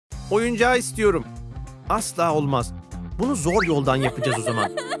Oyuncağı istiyorum. Asla olmaz. Bunu zor yoldan yapacağız o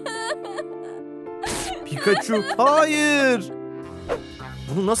zaman. Pikachu, hayır.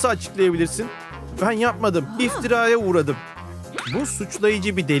 Bunu nasıl açıklayabilirsin? Ben yapmadım. İftiraya uğradım. Bu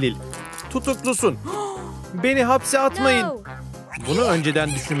suçlayıcı bir delil. Tutuklusun. Beni hapse atmayın. Bunu önceden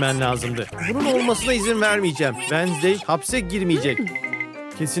düşünmen lazımdı. Bunun olmasına izin vermeyeceğim. Wednesday hapse girmeyecek.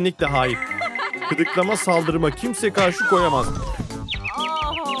 Kesinlikle hayır. Gıdıklama saldırıma kimse karşı koyamaz.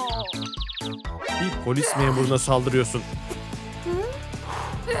 Bir polis memuruna saldırıyorsun.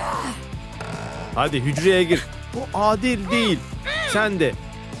 Hadi hücreye gir. Bu adil değil. Sen de.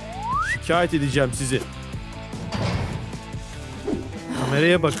 Şikayet edeceğim sizi.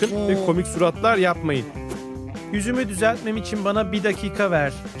 Kameraya bakın ve komik suratlar yapmayın. Yüzümü düzeltmem için bana 1 dakika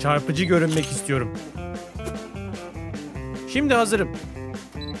ver. Çarpıcı görünmek istiyorum. Şimdi hazırım.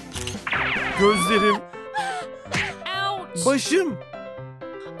 Gözlerim. Başım.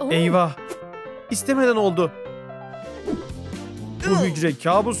 Eyvah. İstemeden oldu. Bu hücre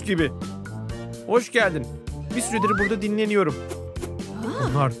kabus gibi. Hoş geldin. Bir süredir burada dinleniyorum.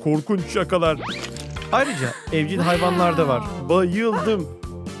 Bunlar korkunç şakalar. Ayrıca evcil hayvanlar da var. Bayıldım.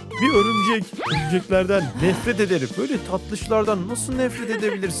 Bir örümcek. Örümceklerden nefret ederim. Böyle tatlışlardan nasıl nefret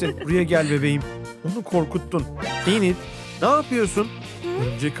edebilirsin? Buraya gel bebeğim. Onu korkuttun. Enid, ne yapıyorsun?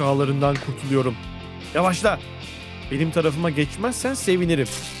 Örümcek ağlarından kurtuluyorum. Yavaşla. Benim tarafıma geçmezsen sevinirim.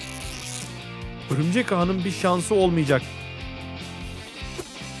 Örümcek ağının bir şansı olmayacak.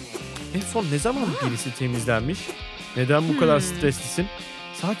 En son ne zaman birisi temizlenmiş? Neden bu kadar streslisin?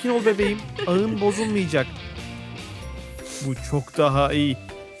 Sakin ol bebeğim. Ağın bozulmayacak. Bu çok daha iyi.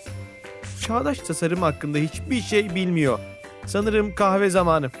 Çağdaş tasarım hakkında hiçbir şey bilmiyor. Sanırım kahve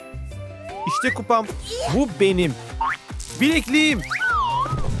zamanı. İşte kupam. Bu benim. Bilekliğim.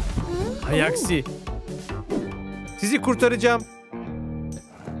 Hay aksi. Sizi kurtaracağım.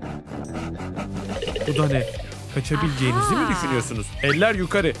 Bu da ne? Kaçabileceğinizi mi düşünüyorsunuz? Eller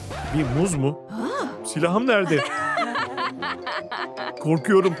yukarı. Bir muz mu? Silahım nerede?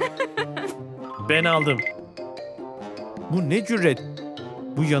 Korkuyorum. Ben aldım. Bu ne cüret?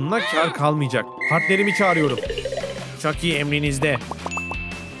 Bu yanına kar kalmayacak. Partnerimi çağırıyorum. Chucky emrinizde.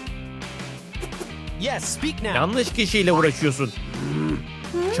 Yes, speak now. Yanlış kişiyle uğraşıyorsun.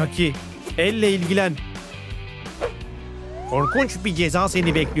 Chucky, elle ilgilen. Korkunç bir ceza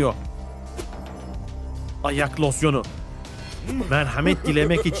seni bekliyor. Ayak losyonu. Merhamet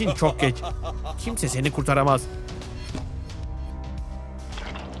dilemek için çok geç. Kimse seni kurtaramaz.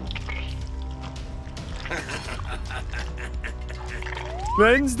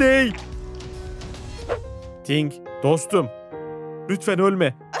 Wednesday. Ting, dostum. Lütfen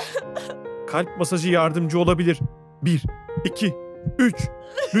ölme. Kalp masajı yardımcı olabilir. 1, 2, 3.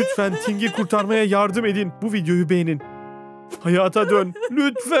 Lütfen Ting'i kurtarmaya yardım edin. Bu videoyu beğenin. Hayata dön.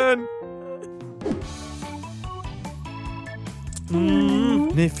 Lütfen.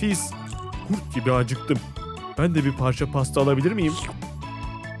 Nefis. Kurt gibi acıktım. Ben de bir parça pasta alabilir miyim?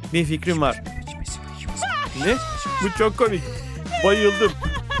 Bir fikrim var. Ne? Bu çok komik. Bayıldım.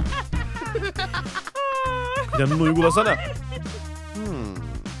 Planını uygulasana.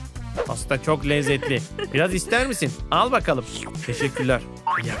 Pasta çok lezzetli. Biraz ister misin? Al bakalım. Teşekkürler.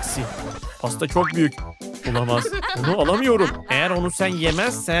 Yaksi. Pasta çok büyük. Olamaz. Onu alamıyorum. Eğer onu sen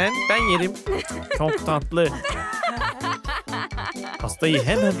yemezsen ben yerim. Çok tatlı. Pastayı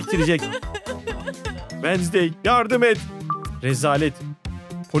hemen bitirecek. Wednesday, yardım et. Rezalet.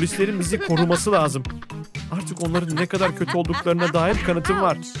 Polislerin bizi koruması lazım. Artık onların ne kadar kötü olduklarına dair kanıtım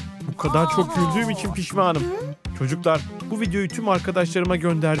var. Bu kadar çok güldüğüm için pişmanım. Çocuklar, bu videoyu tüm arkadaşlarıma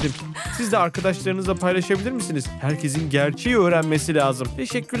gönderdim. Siz de arkadaşlarınızla paylaşabilir misiniz? Herkesin gerçeği öğrenmesi lazım.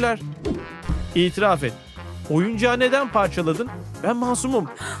 Teşekkürler. İtiraf et. Oyuncağı neden parçaladın? Ben masumum.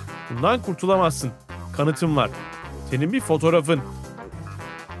 Bundan kurtulamazsın. Kanıtım var. Senin bir fotoğrafın.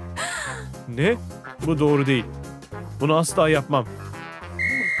 Ne? Bu doğru değil. Bunu asla yapmam.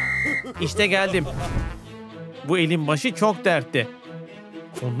 İşte geldim. Bu elin başı çok dertte.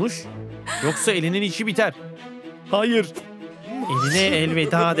 Konuş, yoksa elinin içi biter. Hayır. Eline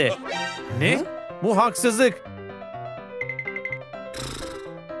elveda de. Ne? Bu haksızlık.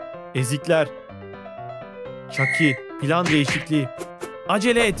 Ezikler. Chucky, plan değişikliği.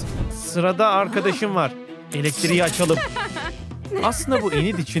 Acele et. Sırada arkadaşım var. Elektriği açalım. Aslında bu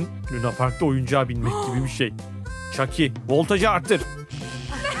Enid için Luna Park'ta oyuncağa binmek gibi bir şey. Chucky, voltajı arttır.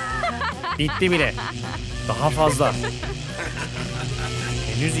 Bitti bile. Daha fazla.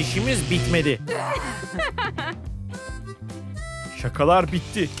 Henüz işimiz bitmedi. Şakalar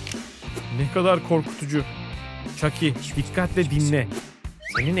bitti. Ne kadar korkutucu. Chucky, dikkatle dinle.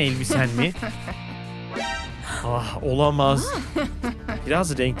 Senin elbisen mi? Ah, olamaz.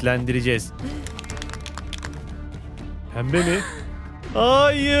 Biraz renklendireceğiz. Pembe mi?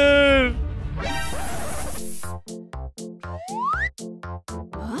 Hayır.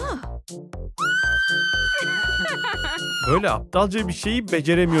 Böyle aptalca bir şeyi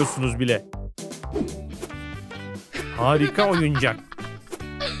beceremiyorsunuz bile. Harika oyuncak.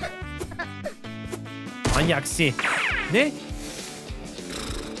 Manyaksi. Ne?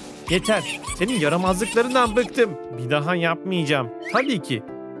 Yeter. Senin yaramazlıklarından bıktım. Bir daha yapmayacağım. Tabii ki.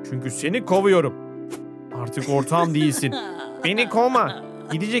 Çünkü seni kovuyorum. Artık ortağım değilsin. Beni kovma.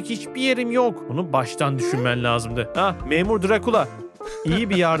 Gidecek hiçbir yerim yok. Bunu baştan düşünmen lazımdı. Memur Dracula. İyi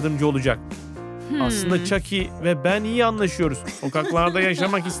bir yardımcı olacak. Aslında Chucky ve ben iyi anlaşıyoruz. Sokaklarda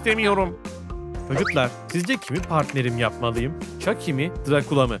yaşamak istemiyorum. Çocuklar, sizce kimi partnerim yapmalıyım? Chucky mi,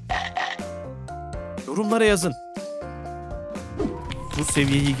 Dracula mı? Yorumlara yazın. Bu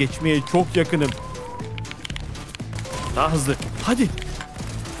seviyeyi geçmeye çok yakınım. Daha hızlı. Hadi.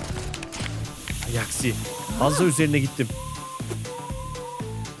 Ayaksi. Fazla üzerine gittim.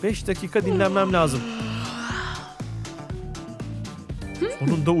 5 dakika dinlenmem lazım.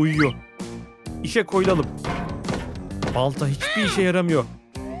 Sonunda uyuyor. İşe koyulalım. Balta hiçbir işe yaramıyor.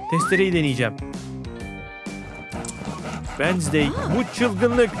 Testereyi deneyeceğim. Wednesday, bu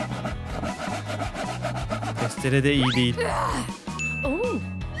çılgınlık. Testere de iyi değil.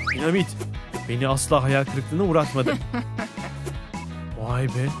 Dinamit. Beni asla hayal kırıklığına uğratmadı. Vay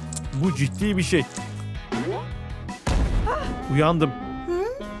be. Bu ciddi bir şey. Uyandım.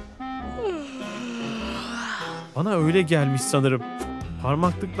 Bana öyle gelmiş sanırım.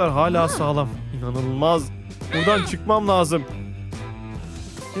 Parmaklıklar hala sağlam. İnanılmaz. Buradan çıkmam lazım.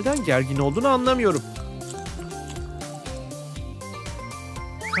 Neden gergin olduğunu anlamıyorum.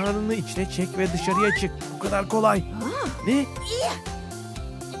 Karnını içine çek ve dışarıya çık. Bu kadar kolay. Ne?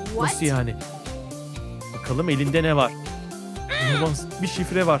 Nasıl yani? Bakalım elinde ne var? Olamaz. Bir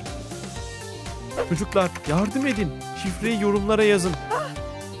şifre var. Çocuklar yardım edin. Şifreyi yorumlara yazın.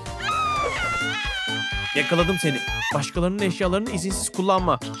 Yakaladım seni. Başkalarının eşyalarını izinsiz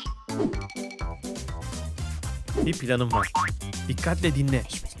kullanma. Bir planım var. Dikkatle dinle.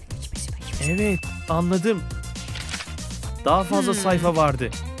 Evet, anladım. Daha fazla sayfa vardı.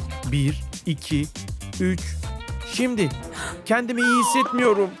 1, 2, 3. Şimdi kendimi iyi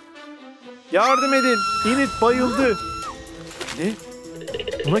hissetmiyorum. Yardım edin. Enid bayıldı. Ne?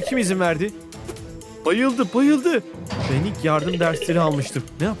 Buna kim izin verdi? Bayıldı. Ben ilk yardım dersleri almıştım.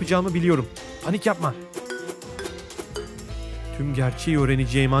 Ne yapacağımı biliyorum. Panik yapma. Tüm gerçeği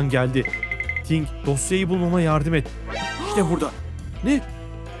öğreneceğim an geldi. Ting, dosyayı bulmama yardım et. İşte burada. Ne?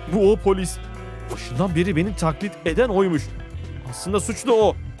 Bu o polis. Başından beri beni taklit eden oymuş. Aslında suçlu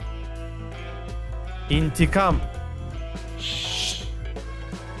o. İntikam.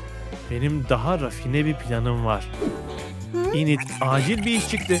 Benim daha rafine bir planım var. Enid, acil bir iş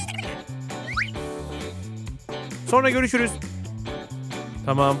çıktı. Sonra görüşürüz.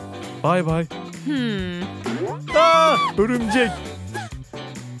 Tamam. Bay bay. Örümcek.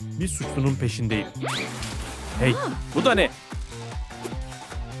 Bir suçlunun peşindeyim. Hey, bu da ne?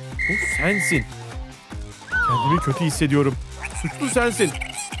 Bu sensin. Kendimi kötü hissediyorum. Suçlu sensin.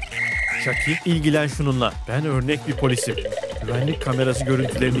 Chucky, ilgilen şununla. Ben örnek bir polisim. Güvenlik kamerası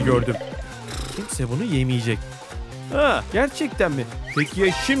görüntülerini gördüm. Kimse bunu yemeyecek. Gerçekten mi? Peki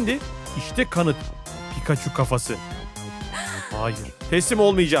ya şimdi? İşte kanıt. Pikachu kafası. Hayır, teslim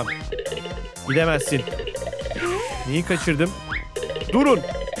olmayacağım. Gidemezsin. Neyi kaçırdım? Durun.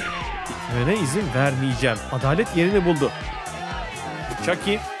 Gitmene izin vermeyeceğim. Adalet yerini buldu.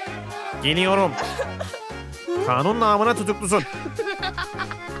 Chucky, geliyorum. Kanun namına tutuklusun.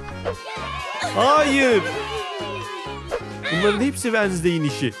 Hayır. Bunların hepsi Wednesday'in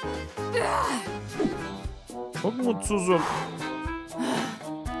işi. Çok mutsuzum.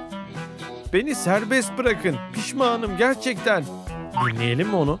 Beni serbest bırakın. Pişmanım gerçekten. Dinleyelim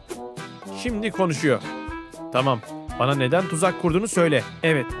mi onu? Şimdi konuşuyor. Tamam. Bana neden tuzak kurduğunu söyle.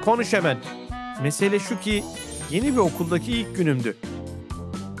 Evet, konuş hemen. Mesele şu ki yeni bir okuldaki ilk günümdü.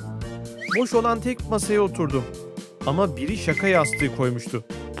 Boş olan tek masaya oturdum. Ama biri şaka yastığı koymuştu.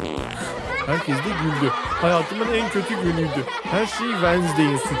 Herkes de güldü. Hayatımın en kötü günüydü. Her şey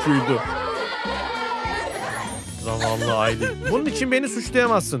Wednesday'in suçuydu. Zavallı aile. Bunun için beni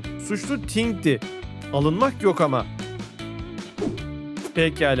suçlayamazsın. Suçlu Ting'ti. Alınmak yok ama.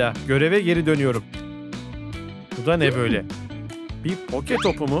 Pekala. Göreve geri dönüyorum. Bu da ne böyle? Bir poke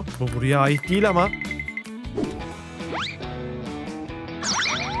topu mu? Bu buraya ait değil ama.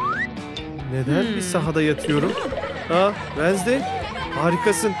 Neden bir sahada yatıyorum? Wednesday.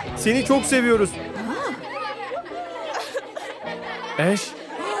 Harikasın. Seni çok seviyoruz. Ash.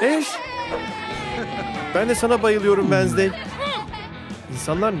 Ben de sana bayılıyorum Wednesday.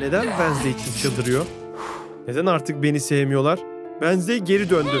 İnsanlar neden Wednesday için çıldırıyor? Neden artık beni sevmiyorlar? Wednesday geri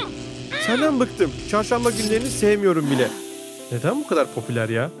döndü. Senden bıktım. Çarşamba günlerini sevmiyorum bile. Neden bu kadar popüler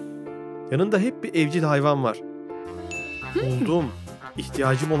ya? Yanında hep bir evcil hayvan var. Buldum.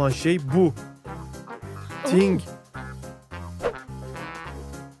 İhtiyacım olan şey bu. Ting.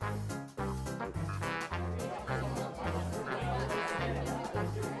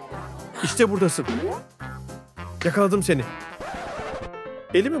 İşte buradasın. Yakaladım seni.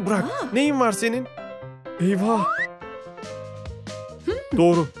 Elimi bırak. Neyin var senin? Eyvah.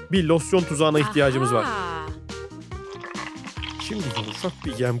 Doğru. Bir losyon tuzağına ihtiyacımız var. Şimdi yumuşak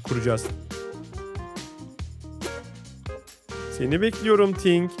bir yem kuracağız. Seni bekliyorum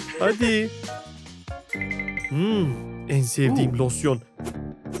Ting. Hadi. En sevdiğim losyon.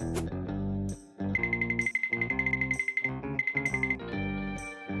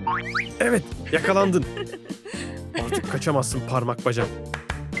 Evet, yakalandın. Artık kaçamazsın parmak bacak.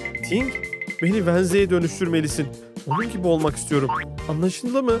 Ting, beni Wednesday'e dönüştürmelisin. Onun gibi olmak istiyorum.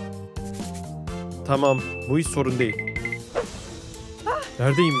 Anlaşıldı mı? Tamam, bu hiç sorun değil.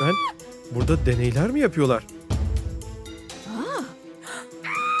 Neredeyim ben? Burada deneyler mi yapıyorlar?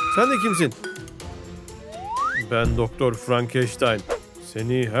 Sen de kimsin? Ben Doktor Frankenstein.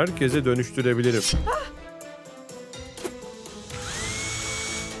 Seni herkese dönüştürebilirim.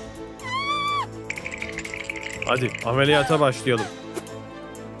 Hadi ameliyata başlayalım.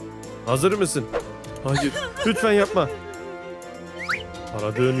 Hazır mısın? Hayır, lütfen yapma.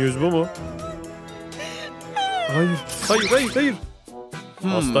 Aradığın yüz bu mu? Hayır, hayır, hayır, hayır.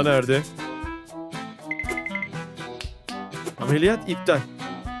 Hasta nerede? Ameliyat iptal.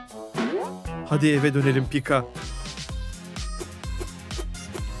 Hadi eve dönelim Pika.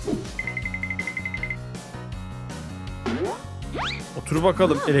 Otur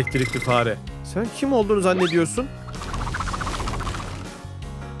bakalım elektrikli fare. Sen kim olduğunu zannediyorsun?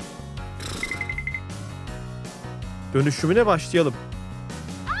 Dönüşümüne başlayalım.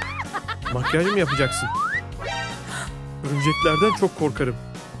 Makyaj mı yapacaksın? Örümceklerden çok korkarım.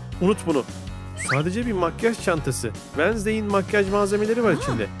 Unut bunu. Sadece bir makyaj çantası. Wednesday'in makyaj malzemeleri var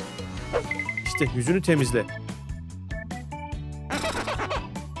içinde. İşte yüzünü temizle.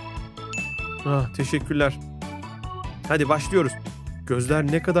 Teşekkürler. Hadi başlıyoruz.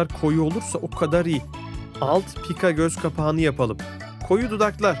 Gözler ne kadar koyu olursa o kadar iyi. Alt Pika göz kapağını yapalım. Koyu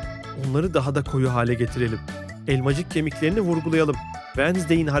dudaklar. Onları daha da koyu hale getirelim. Elmacık kemiklerini vurgulayalım.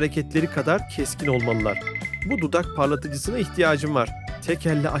 Wednesday'in hareketleri kadar keskin olmalılar. Bu dudak parlatıcısına ihtiyacım var. Tek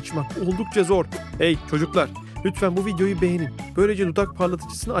elle açmak oldukça zor. Hey çocuklar, lütfen bu videoyu beğenin. Böylece dudak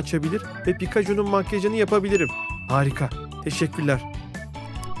parlatıcısını açabilir ve Pikachu'nun makyajını yapabilirim. Harika. Teşekkürler.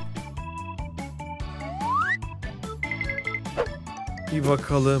 Bir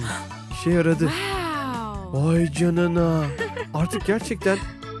bakalım. İşe yaradı. Vay canına. Artık gerçekten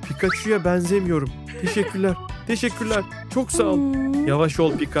Pikachu'ya benzemiyorum. Teşekkürler. Teşekkürler. Çok sağ ol. Yavaş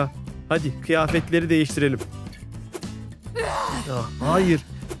ol Pika. Hadi kıyafetleri değiştirelim. Hayır.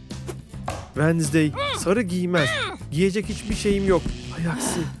 Wednesday sarı giymez. Giyecek hiçbir şeyim yok. Hay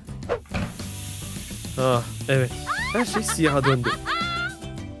aksi. Evet. Her şey siyaha döndü.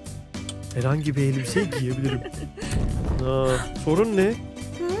 Herhangi bir elbiseyi giyebilirim. Sorun ne?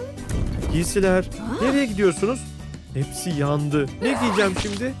 Giysiler. Nereye gidiyorsunuz? Hepsi yandı. Ne giyeceğim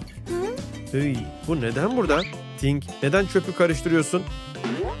şimdi? Bu neden burada? Ting, neden çöpü karıştırıyorsun?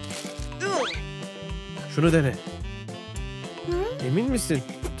 Şunu dene. Emin misin?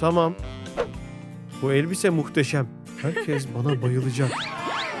 Tamam. Bu elbise muhteşem. Herkes bana bayılacak.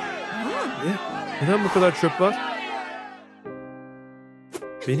 Neden bu kadar çöp var?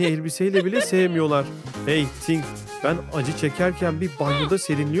 Beni elbiseyle bile sevmiyorlar. Hey Ting, ben acı çekerken bir banyoda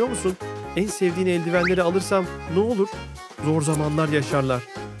serinliyor musun? En sevdiğin eldivenleri alırsam ne olur? Zor zamanlar yaşarlar.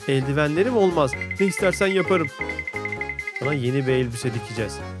 Eldivenlerim olmaz. Ne istersen yaparım. Sana yeni bir elbise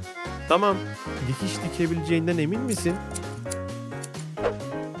dikeceğiz. Tamam. Dikiş dikebileceğinden emin misin?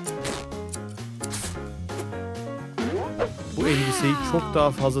 Bu elbiseyi çok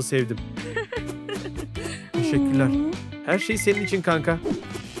daha fazla sevdim. Teşekkürler. Her şey senin için kanka.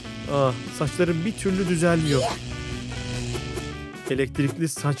 Saçlarım bir türlü düzelmiyor. Elektrikli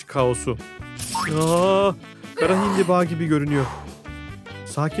saç kaosu. Kara hindiba gibi görünüyor.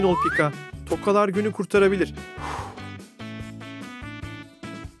 Sakin ol Pika. Tokalar günü kurtarabilir.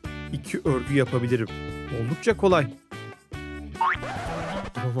 2 örgü yapabilirim. Oldukça kolay.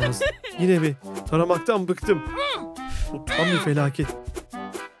 Olamaz. Yine mi? Taramaktan bıktım. Bu tam bir felaket.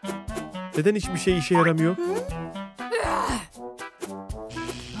 Neden hiçbir şey işe yaramıyor?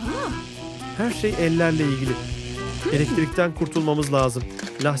 Her şey ellerle ilgili. Elektrikten kurtulmamız lazım.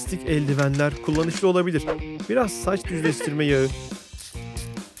 Lastik eldivenler kullanışlı olabilir. Biraz saç düzleştirme yağı.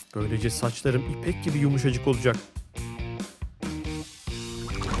 Böylece saçlarım ipek gibi yumuşacık olacak.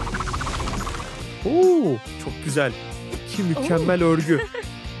 Oo, çok güzel. İki mükemmel örgü.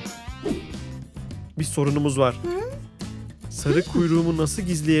 Bir sorunumuz var. Sarı kuyruğumu nasıl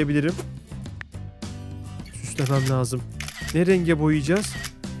gizleyebilirim? Süslemem lazım. Ne renge boyayacağız?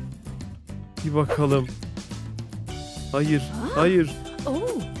 Bir bakalım. Hayır, hayır.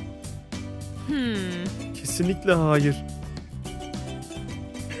 Kesinlikle hayır.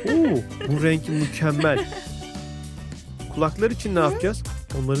 Oo, bu renk mükemmel. Kulaklar için ne yapacağız?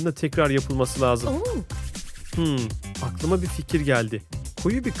 Onların da tekrar yapılması lazım. Aklıma bir fikir geldi.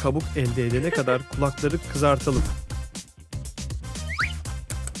 Koyu bir kabuk elde edene kadar kulakları kızartalım.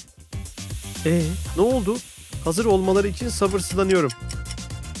 Ne oldu? Hazır olmaları için sabırsızlanıyorum.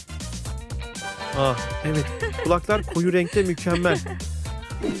 Evet, kulaklar koyu renkte mükemmel.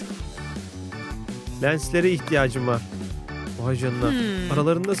 Lenslere ihtiyacım var. Vay canına.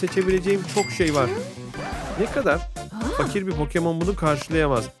 Aralarında seçebileceğim çok şey var. Ne kadar? Fakir bir Pokemon bunu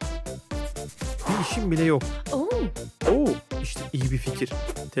karşılayamaz. Bir işim bile yok. İşte iyi bir fikir.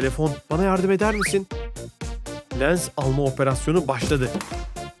 Telefon, bana yardım eder misin? Lens alma operasyonu başladı.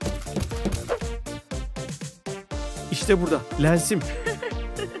 İşte burada, lensim.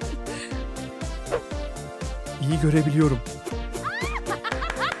 İyi görebiliyorum.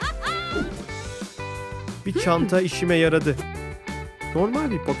 Bir çanta işime yaradı.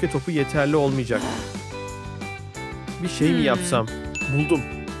 Normal bir poke topu yeterli olmayacak. Bir şey mi yapsam? Buldum.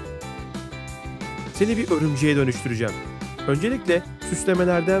 Seni bir örümceğe dönüştüreceğim. Öncelikle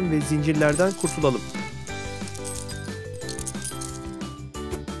süslemelerden ve zincirlerden kurtulalım.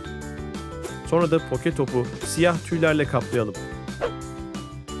 Sonra da poke topu siyah tüylerle kaplayalım.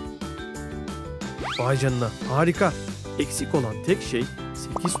 Vay canına, harika. Eksik olan tek şey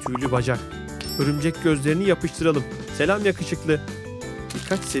 8 tüylü bacak. Örümcek gözlerini yapıştıralım. Selam yakışıklı.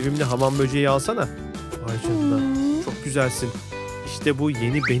 Birkaç sevimli hamam böceği alsana. Vay canına, çok güzelsin. İşte bu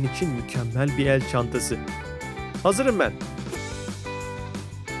yeni ben için mükemmel bir el çantası. Hazırım ben.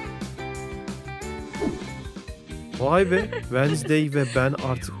 Vay be, Wednesday ve ben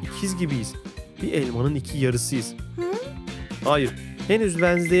artık ikiz gibiyiz. Bir elmanın iki yarısıyız. Hayır, henüz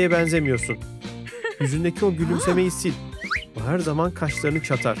Wednesday'e benzemiyorsun. Yüzündeki o gülümsemeyi sil. O her zaman kaşlarını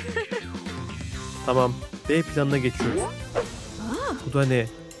çatar. Tamam, B planına geçiyoruz. Bu da ne?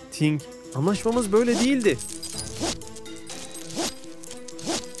 Tink, anlaşmamız böyle değildi.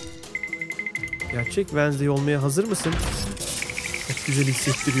 Gerçek Wednesday olmaya hazır mısın? Çok güzel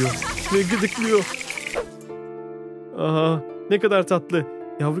hissettiriyor. Ve gıdıklıyor. Aha, ne kadar tatlı.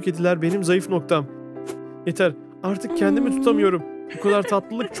 Yavru kediler benim zayıf noktam. Yeter, artık kendimi tutamıyorum. Bu kadar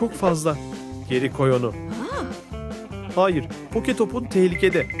tatlılık çok fazla. Geri koy onu. Hayır, poke topun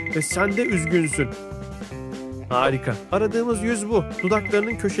tehlikede ve sen de üzgünsün. Harika, aradığımız yüz bu.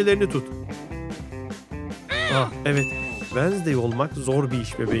 Dudaklarının köşelerini tut. Evet, Wednesday olmak zor bir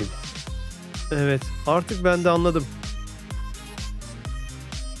iş bebeğim. Evet, artık ben de anladım.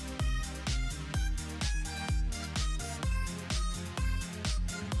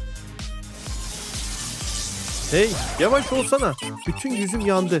 Hey, yavaş olsana. Bütün yüzüm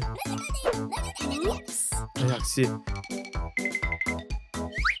yandı. Hay aksi.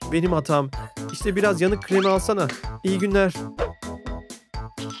 Benim hatam. İşte biraz yanık kremi alsana. İyi günler.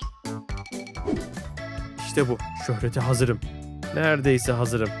 İşte bu. Şöhrete hazırım. Neredeyse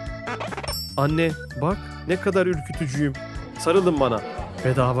hazırım. Anne, bak ne kadar ürkütücüyüm. Sarılın bana.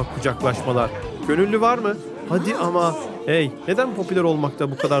 Bedava kucaklaşmalar. Gönüllü var mı? Hadi ama. Hey, neden popüler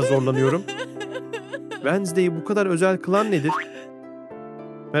olmakta bu kadar zorlanıyorum? Wednesday'i bu kadar özel kılan nedir?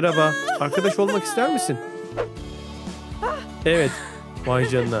 Merhaba, arkadaş olmak ister misin? Evet, vay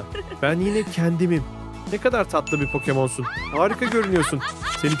canına. Ben yine kendimim. Ne kadar tatlı bir Pokemon'sun. Harika görünüyorsun.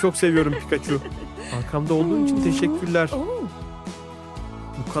 Seni çok seviyorum Pikachu. Arkamda olduğun için teşekkürler.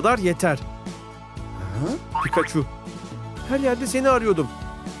 Bu kadar yeter. Pikachu, her yerde seni arıyordum.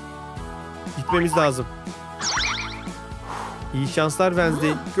 Gitmemiz lazım. İyi şanslar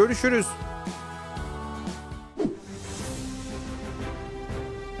Wednesday. Görüşürüz.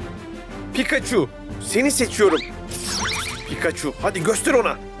 Pikachu, seni seçiyorum. Pikachu, hadi göster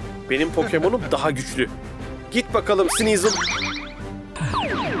ona. Benim Pokemon'um daha güçlü. Git bakalım Sneasel.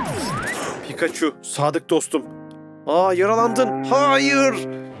 Pikachu, sadık dostum. Yaralandın. Hayır.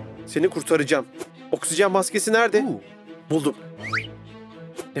 Seni kurtaracağım. Oksijen maskesi nerede? Buldum.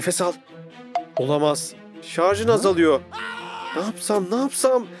 Nefes al. Olamaz. Şarjın azalıyor. Ne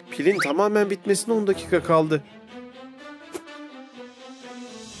yapsam? Pilin tamamen bitmesine 10 dakika kaldı.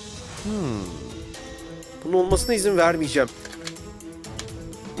 Bunun olmasına izin vermeyeceğim.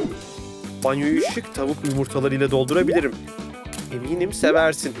 Banyoyu şık tavuk yumurtalarıyla doldurabilirim. Eminim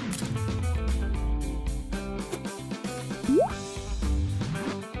seversin.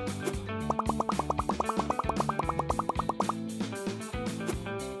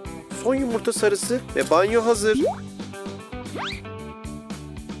 Son yumurta sarısı ve banyo hazır.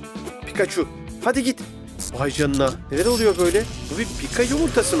 Pikachu, hadi git. Vay canına, neler oluyor böyle? Bu bir Pika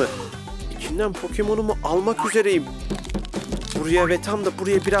yumurtası mı? İçinden Pokemon'umu almak üzereyim. Buraya ve tam da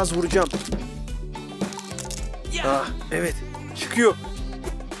buraya biraz vuracağım. Ah, evet, çıkıyor.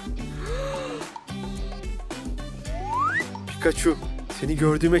 Pikachu, seni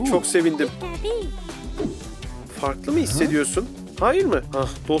gördüğüme çok sevindim. Farklı mı hissediyorsun? Hayır mı? Ah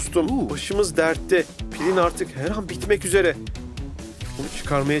dostum, başımız dertte. Pilin artık her an bitmek üzere. Bunu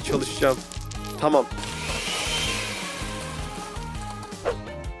çıkarmaya çalışacağım. Tamam.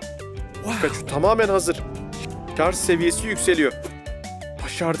 Pikachu tamamen hazır. Şarj seviyesi yükseliyor.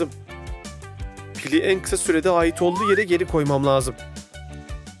 Başardım. Pili en kısa sürede ait olduğu yere geri koymam lazım.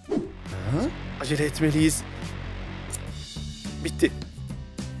 Acele etmeliyiz. Bitti.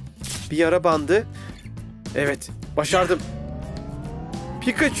 Bir yara bandı. Evet, başardım.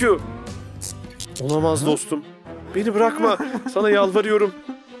 Pikachu! Olamaz dostum. Beni bırakma. Sana yalvarıyorum.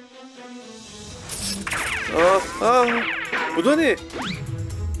 Bu da ne?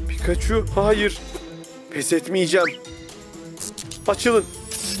 Pikachu, hayır. Pes etmeyeceğim. Açılın.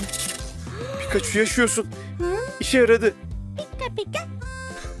 Pikachu, yaşıyorsun. İşe yaradı.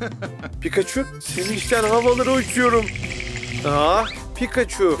 Pikachu, senin işten havalara uçuyorum.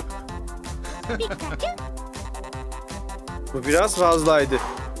 Pikachu. Bu biraz fazlaydı.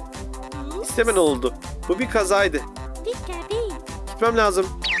 İstemen oldu. Bu bir kazaydı. Gitmem lazım.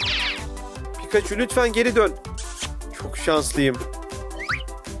 Pikachu, lütfen geri dön. Çok şanslıyım.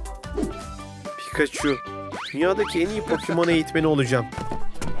 Pikachu, dünyadaki en iyi Pokemon eğitmeni olacağım.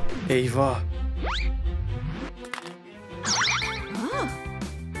 Eyvah.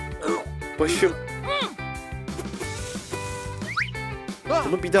 Başım.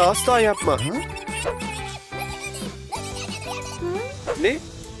 Bunu bir daha asla yapma. Ne?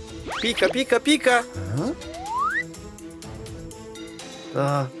 Pika pika pika.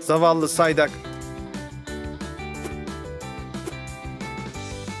 Zavallı Saydak.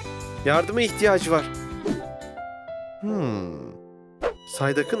 Yardıma ihtiyacı var.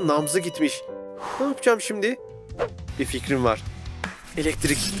 Saydak'ın nabzı gitmiş. Ne yapacağım şimdi? Bir fikrim var.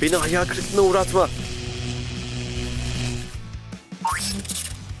 Elektrik, beni hayal kırıklığına uğratma.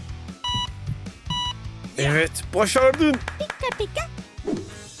 Evet, başardın.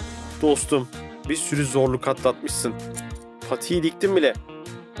 Dostum, bir sürü zorluk atlatmışsın. Patiyi diktin bile.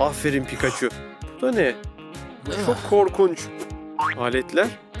 Aferin Pikachu. Bu da ne? Çok korkunç. Aletler.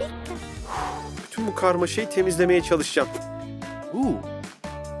 Bütün bu karmaşayı temizlemeye çalışacağım.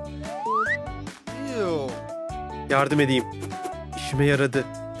 Yardım edeyim. İşime yaradı.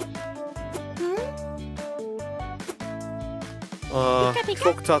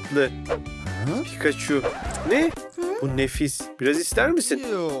 Çok tatlı. Pikachu. Ne? Bu nefis. Biraz ister misin?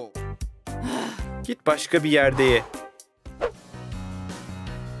 Git başka bir yerde ye.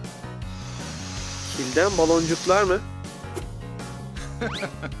 Kilden baloncuklar mı?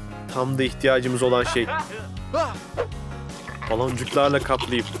 Tam da ihtiyacımız olan şey. Baloncuklarla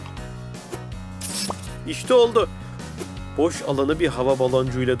kaplayayım. İşte oldu. Boş alanı bir hava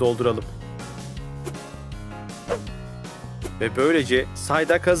baloncuğuyla dolduralım. Ve böylece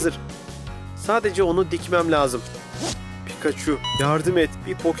Saydak hazır. Sadece onu dikmem lazım. Pikachu, yardım et.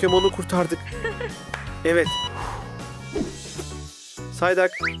 Bir Pokemon'u kurtardık. Evet.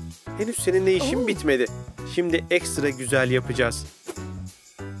 Saydak, henüz seninle işim bitmedi. Şimdi ekstra güzel yapacağız.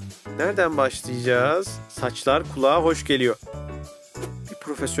 Nereden başlayacağız? Saçlar kulağa hoş geliyor. Bir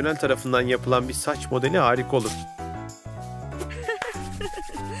profesyonel tarafından yapılan bir saç modeli harika olur.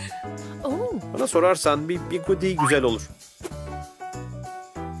 Bana sorarsan bir bigudi güzel olur.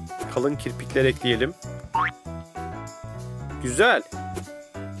 Kalın kirpikler ekleyelim. Güzel.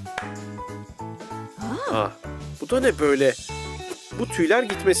 Bu da ne böyle? Bu tüyler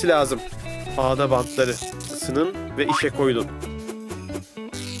gitmesi lazım. Ağda bantları. Isının ve işe koyulun.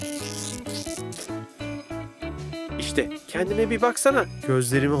 İşte kendine bir baksana.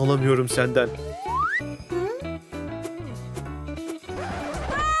 Gözlerimi alamıyorum senden.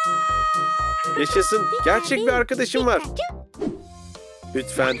 Yaşasın. Gerçek bir arkadaşım var.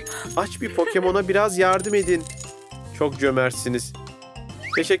 Lütfen aç bir Pokemon'a biraz yardım edin. Çok cömertsiniz.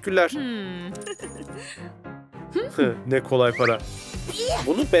 Teşekkürler. Ne kolay para.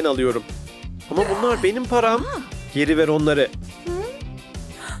 Bunu ben alıyorum. Ama bunlar benim param. Geri ver onları.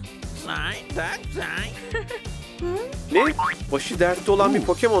 Ne? Başı dertte olan bir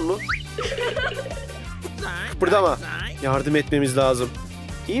Pokemon mu? Kıpırdama. Yardım etmemiz lazım.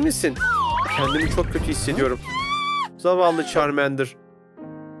 İyi misin? Kendimi çok kötü hissediyorum. Zavallı Charmander.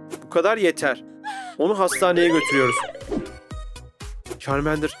 Bu kadar yeter. Onu hastaneye götürüyoruz.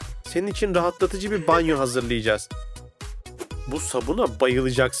 Charmander, senin için rahatlatıcı bir banyo hazırlayacağız. Bu sabuna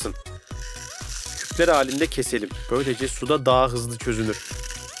bayılacaksın. Küpler halinde keselim. Böylece suda daha hızlı çözünür.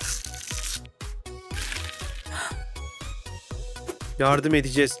 Yardım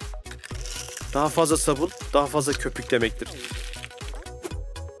edeceğiz. Daha fazla sabun, daha fazla köpük demektir.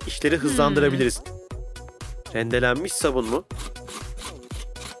 İşleri hızlandırabiliriz. Rendelenmiş sabun mu?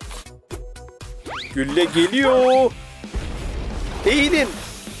 Gülle geliyor. Eğilin.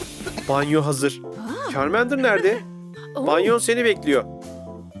 Banyo hazır. Charmander nerede? Banyon seni bekliyor.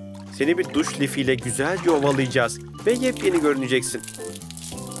 Seni bir duş lifiyle güzelce ovalayacağız ve yepyeni görüneceksin.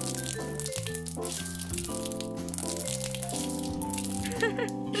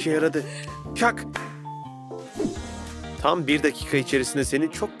 İşe yaradı. Çak. Tam 1 dakika içerisinde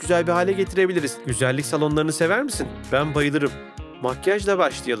seni çok güzel bir hale getirebiliriz. Güzellik salonlarını sever misin? Ben bayılırım. Makyajla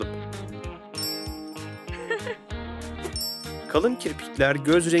başlayalım. Kalın kirpikler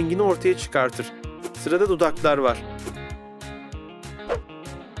göz rengini ortaya çıkartır. Sırada dudaklar var.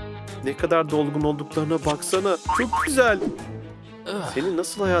 Ne kadar dolgun olduklarına baksana. Çok güzel. Seni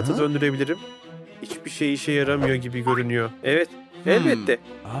nasıl hayata döndürebilirim? Hiçbir şey işe yaramıyor gibi görünüyor. Evet, elbette.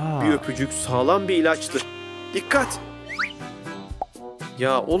 Bir öpücük sağlam bir ilaçtır. Dikkat!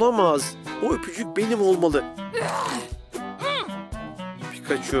 Ya olamaz. O öpücük benim olmalı.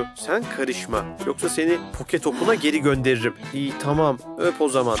 Pikachu, sen karışma. Yoksa seni poke topuna geri gönderirim. İyi, tamam. Öp o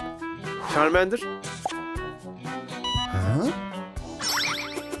zaman. Charmander.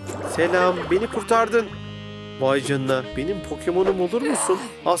 Selam, beni kurtardın. Vay canına, benim Pokemon'um olur musun?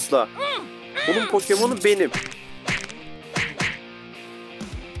 Asla. Onun Pokemon'u benim.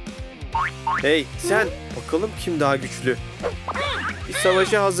 Hey sen, bakalım kim daha güçlü. Bir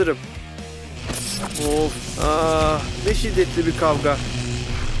savaşa hazırım. Of, ne şiddetli bir kavga.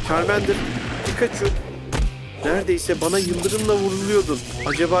 Charmander, Pikachu. Neredeyse bana yıldırımla vuruluyordun.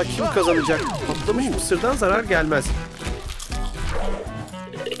 Acaba kim kazanacak? Patlamış mısırdan zarar gelmez.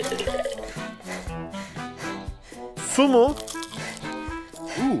 Su mu?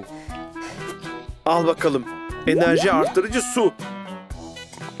 Al bakalım. Enerji arttırıcı su.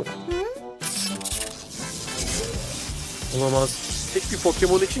 Olamaz. Tek bir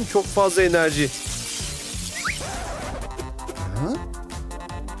Pokemon için çok fazla enerji.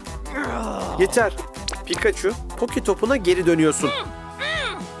 Yeter. Pikachu, Poke topuna geri dönüyorsun.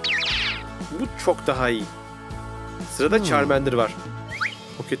 Bu çok daha iyi. Sırada Charmander var.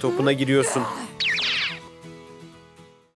 Poke topuna giriyorsun.